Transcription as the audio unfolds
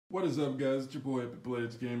What is up, guys? It's your boy Epic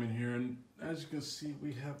Blades Gaming here, and as you can see,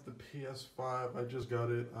 we have the PS5. I just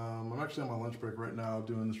got it. I'm actually on my lunch break right now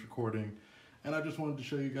doing this recording, and I just wanted to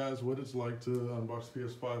show you guys what it's like to unbox the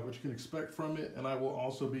PS5, what you can expect from it, and I will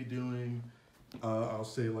also be doing, I'll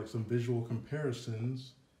say, like some visual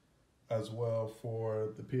comparisons as well for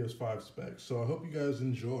the PS5 specs. So I hope you guys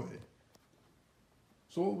enjoy.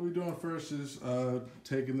 So what we're doing first is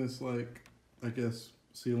taking this, like, I guess,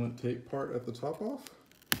 sealant tape part at the top off.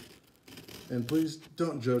 And please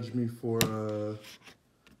don't judge me for the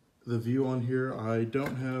view on here. I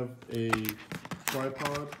don't have a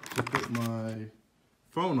tripod to put my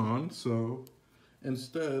phone on, so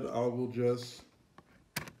instead I will just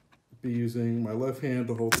be using my left hand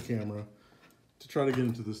to hold the camera to try to get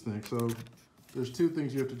into this thing. So there's two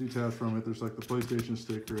things you have to detach from it. There's like the PlayStation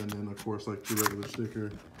sticker and then of course like the regular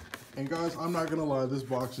sticker. And guys, I'm not gonna lie, this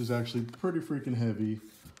box is actually pretty freaking heavy.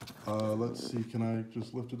 Let's see, can I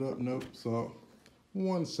just lift it up? Nope, so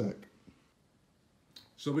one sec.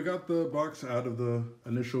 So we got the box out of the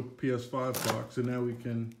initial PS5 box, and now we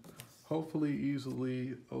can hopefully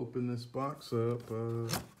easily open this box up.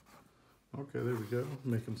 Okay, there we go,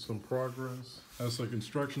 making some progress. Has like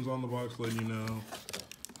instructions on the box letting you know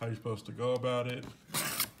how you're supposed to go about it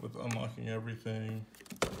with unlocking everything.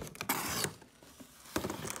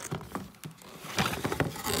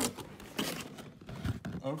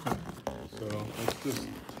 Okay, so let's just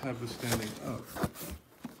have this standing up.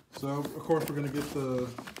 So, of course, we're going to get the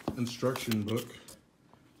instruction book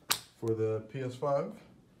for the PS5.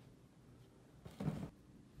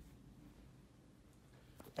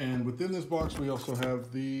 And within this box, we also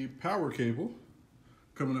have the power cable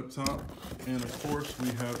coming up top. And, of course, we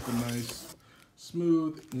have the nice,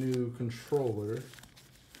 smooth, new controller. Let's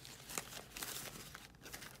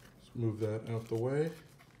move that out the way.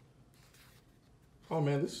 Oh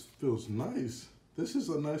man, this feels nice. This is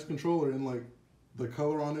a nice controller, and like the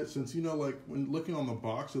color on it, since you know, like when looking on the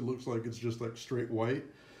box, it looks like it's just like straight white,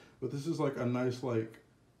 but this is like a nice like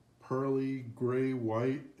pearly gray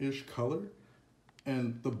white-ish color,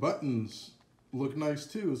 and the buttons look nice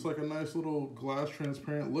too. It's like a nice little glass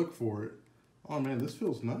transparent look for it. Oh man, this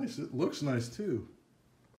feels nice. It looks nice too.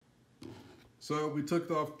 So we took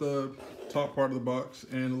off the top part of the box,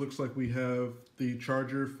 and it looks like we have the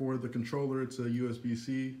charger for the controller. It's a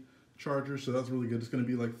USB-C charger, so that's really good. It's going to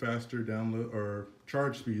be like faster download or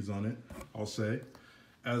charge speeds on it, I'll say.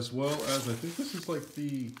 As well as, I think this is like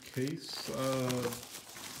the case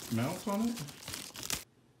mount on it.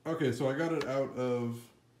 Okay, so I got it out of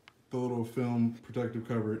the little film protective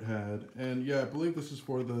cover it had, and yeah, I believe this is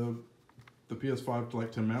for the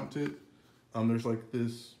PS5 to mount it. There's like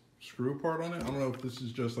this screw part on it. I don't know if this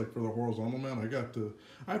is just like for the horizontal mount. I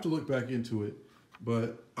have to look back into it,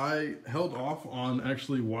 but I held off on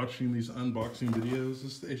actually watching these unboxing videos. This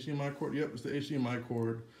is the HDMI cord. Yep, it's the HDMI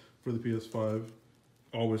cord for the PS5.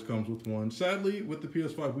 Always comes with one. Sadly, with the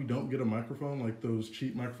PS5, we don't get a microphone like those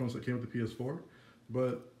cheap microphones that came with the PS4.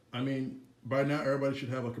 But I mean, by now everybody should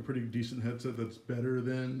have like a pretty decent headset that's better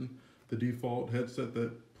than the default headset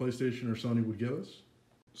that PlayStation or Sony would give us.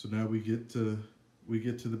 So now we get to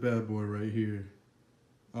the bad boy right here.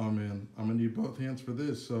 Oh man, I'm gonna need both hands for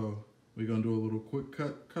this, so we're gonna do a little quick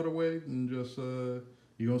cutaway and just you're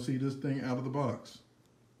gonna see this thing out of the box.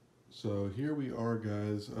 So here we are,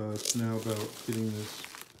 guys. It's now about getting this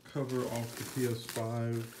cover off the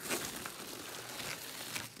PS5,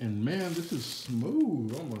 and man, this is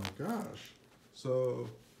smooth. Oh my gosh. So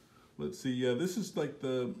let's see. Yeah, this is like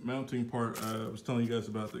the mounting part I was telling you guys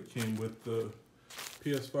about that came with the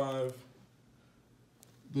PS5.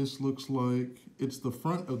 This looks like it's the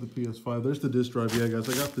front of the PS5. There's the disk drive. Yeah, guys,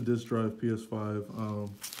 I got the disk drive PS5.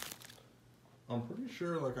 I'm pretty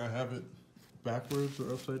sure like I have it backwards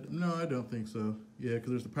or upside down. No, I don't think so. Yeah,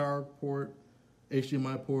 because there's the power port,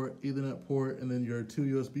 HDMI port, Ethernet port, and then your two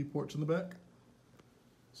USB ports in the back.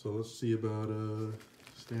 So let's see about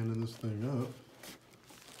standing this thing up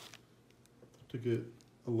to get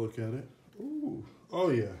a look at it. Ooh, oh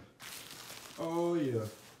yeah. Oh yeah.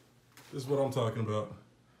 This is what I'm talking about.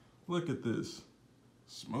 Look at this,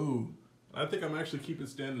 smooth. I think I'm actually keeping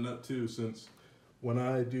standing up too, since when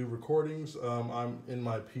I do recordings, I'm in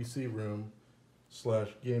my PC room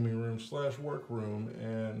 / gaming room / work room,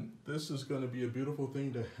 and this is going to be a beautiful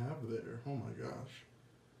thing to have there. Oh my gosh.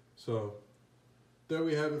 So there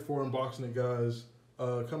we have it for unboxing it, guys.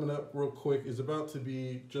 Coming up real quick is about to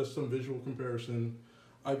be just some visual comparison,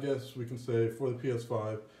 I guess we can say, for the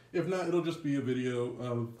PS5. If not, it'll just be a video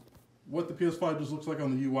of what the PS5 just looks like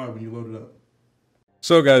on the UI when you load it up.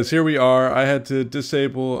 So guys, here we are. I had to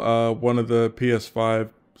disable one of the PS5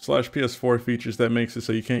 PS4 features that makes it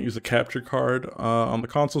so you can't use a capture card on the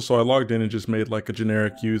console. So I logged in and just made like a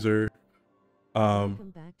generic user.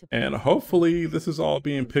 And hopefully this is all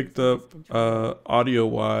being picked up audio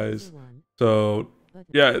wise. So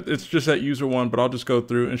yeah, it's just that user one, but I'll just go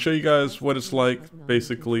through and show you guys what it's like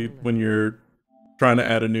basically when you're trying to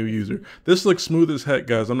add a new user. This looks smooth as heck,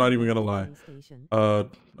 guys. I'm not even gonna lie. Oh,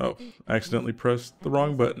 I accidentally pressed the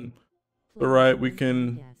wrong button. All right, we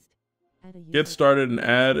can get started and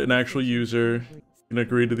add an actual user and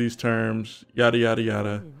agree to these terms, yada yada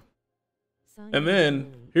yada. And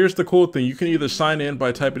then here's the cool thing: you can either sign in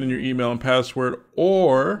by typing in your email and password,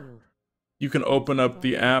 or you can open up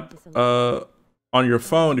the app on your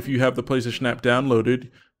phone. If you have the PlayStation app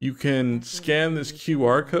downloaded, you can scan this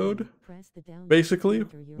QR code basically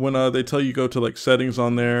when they tell you go to like settings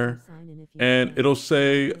on there, and it'll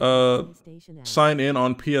say sign in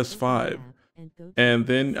on PS5, and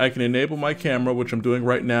then I can enable my camera, which I'm doing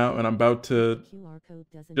right now, and I'm about to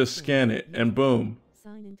just scan it, and boom,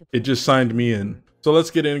 it just signed me in. So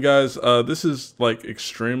let's get in, guys. This is like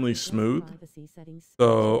extremely smooth,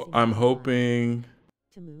 so I'm hoping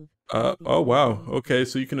oh wow, okay,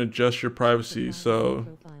 so you can adjust your privacy. So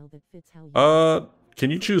can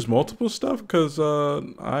you choose multiple stuff? Because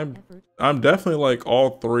I'm definitely like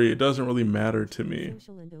all three. It doesn't really matter to me.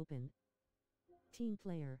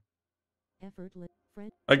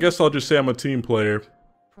 I guess I'll just say I'm a team player.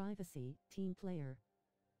 Privacy, team player.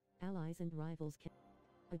 Allies and rivals can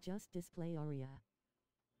adjust display area.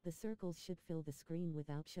 The circles should fill the screen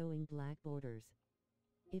without showing black borders.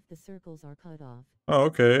 If the circles are cut off. Oh,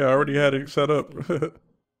 okay. I already had it set up.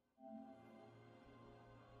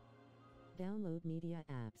 Download media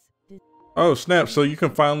apps. Oh, snap. So you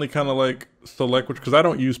can finally kind of like select which, because I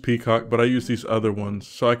don't use Peacock, but I use these other ones.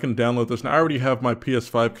 So I can download this. Now I already have my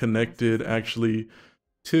PS5 connected actually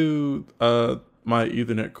to my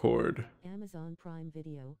Ethernet cord. Amazon Prime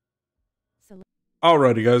Video.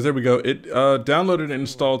 Alrighty, guys, there we go. It downloaded and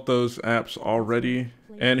installed those apps already.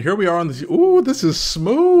 And here we are on this. Ooh, this is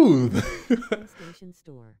smooth.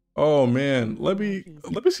 Oh man, let me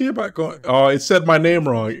see if I go. Oh, it said my name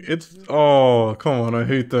wrong. It's, oh, come on, I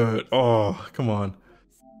hate that. Oh, come on.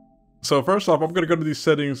 So first off, I'm gonna go to these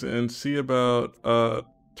settings and see about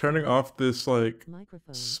turning off this like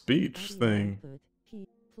speech thing.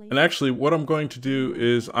 And actually, what I'm going to do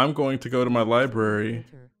is I'm going to go to my library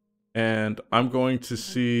and I'm going to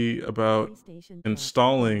see about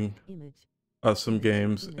installing some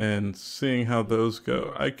games and seeing how those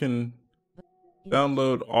go. I can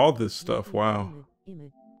download all this stuff. Wow.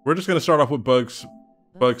 We're just going to start off with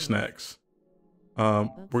Bugsnax. We're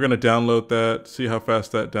going to download that, see how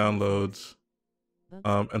fast that downloads.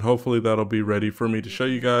 And hopefully that'll be ready for me to show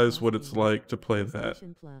you guys what it's like to play that.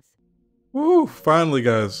 Woo, finally,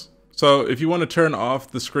 guys. So if you want to turn off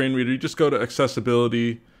the screen reader, you just go to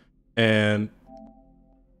accessibility and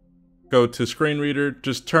go to screen reader.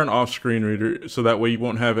 Just turn off screen reader so that way you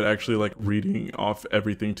won't have it actually like reading off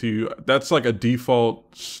everything to you. That's like a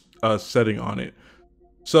default setting on it.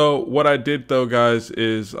 So what I did though, guys,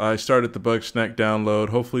 is I started the Bugsnax download.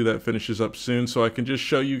 Hopefully that finishes up soon so I can just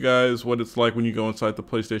show you guys what it's like when you go inside the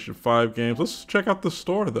PlayStation 5 games. Let's check out the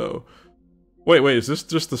store though. Wait, is this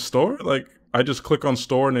just the store? Like, I just click on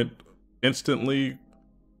store and it instantly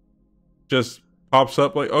just pops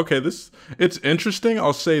up like, okay, it's interesting,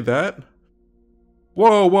 I'll say that.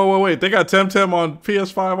 Whoa, wait, they got Temtem on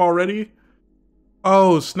PS5 already?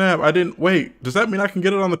 Oh, snap, wait, does that mean I can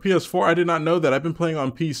get it on the PS4? I did not know that. I've been playing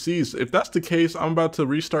on PCs. If that's the case, I'm about to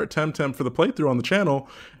restart Temtem for the playthrough on the channel,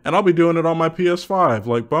 and I'll be doing it on my PS5.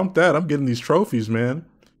 Like, bump that, I'm getting these trophies, man.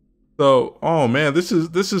 So, oh man, this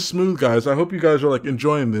is smooth, guys. I hope you guys are like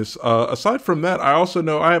enjoying this. Aside from that, I also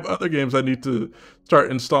know I have other games I need to start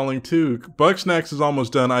installing too. Bugsnax is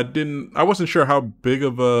almost done. I wasn't sure how big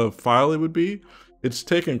of a file it would be. It's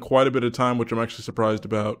taken quite a bit of time, which I'm actually surprised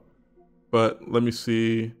about. But let me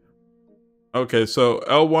see. Okay, so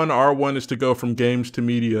L1, R1 is to go from games to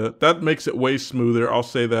media. That makes it way smoother, I'll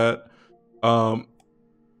say that.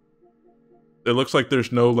 It looks like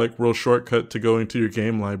there's no like real shortcut to going to your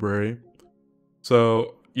game library.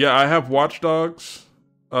 So yeah, I have Watch Dogs.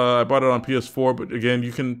 I bought it on PS4, but again,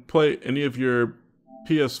 you can play any of your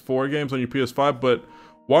PS4 games on your PS5, but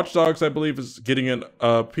Watch Dogs, I believe, is getting an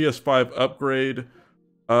PS5 upgrade.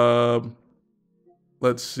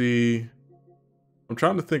 Let's see. I'm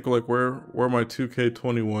trying to think like where my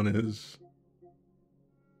 2K21 is.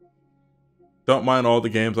 Don't mind all the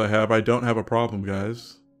games I have. I don't have a problem,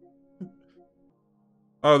 guys.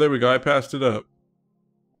 Oh, there we go. I passed it up.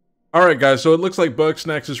 Alright, guys. So it looks like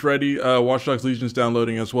Bugsnax is ready. Watch Dogs Legion's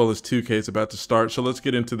downloading as well as 2K is about to start. So let's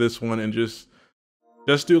get into this one and just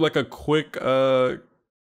just do like a quick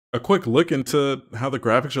look into how the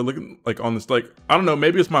graphics are looking like on this. Like, I don't know,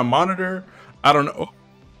 maybe it's my monitor. I don't know.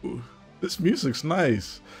 Ooh, this music's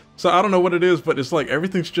nice. So I don't know what it is, but it's like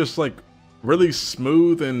everything's just like really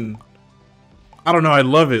smooth, and I don't know, I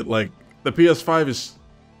love it. Like, the PS5 is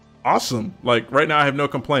awesome. Like, right now I have no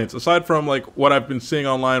complaints aside from like what I've been seeing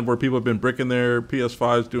online where people have been bricking their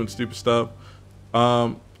PS5s doing stupid stuff.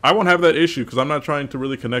 I won't have that issue because I'm not trying to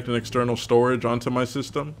really connect an external storage onto my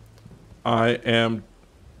system. I am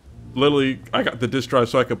literally, I got the disk drive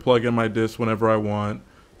so I can plug in my disc whenever I want.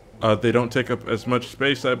 They don't take up as much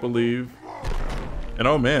space, I believe. And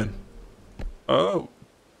oh man, oh,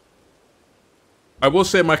 I will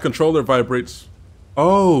say my controller vibrates.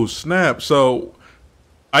 Oh snap! So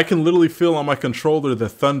I can literally feel on my controller the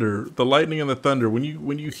thunder, the lightning and the thunder. When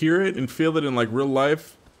you hear it and feel it in like real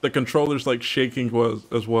life, the controller's like shaking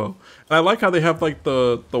as well. And I like how they have like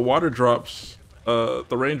the water drops, the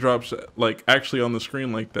raindrops like actually on the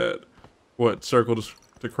screen like that. What, circle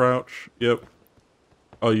to crouch? Yep.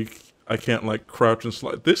 Oh, I can't like crouch and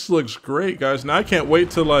slide. This looks great, guys. Now I can't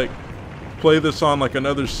wait to like play this on like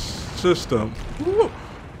another system. Woo!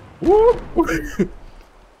 Woo!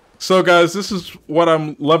 So guys, this is what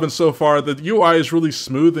I'm loving so far. The UI is really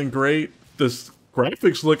smooth and great. The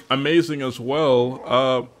graphics look amazing as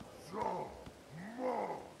well.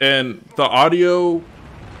 And the audio,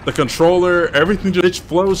 the controller, everything just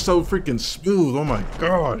flows so freaking smooth. Oh my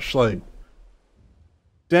gosh, like,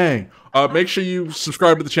 dang. Make sure you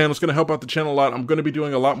subscribe to the channel. It's going to help out the channel a lot. I'm going to be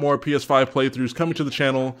doing a lot more PS5 playthroughs coming to the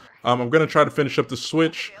channel. I'm going to try to finish up the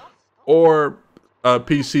Switch or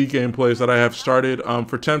PC gameplays that I have started.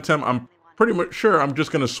 For Temtem, I'm pretty much sure I'm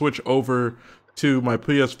just going to switch over to my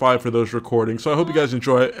PS5 for those recordings. So I hope you guys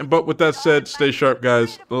enjoy it. But with that said, stay sharp,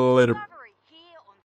 guys. Later.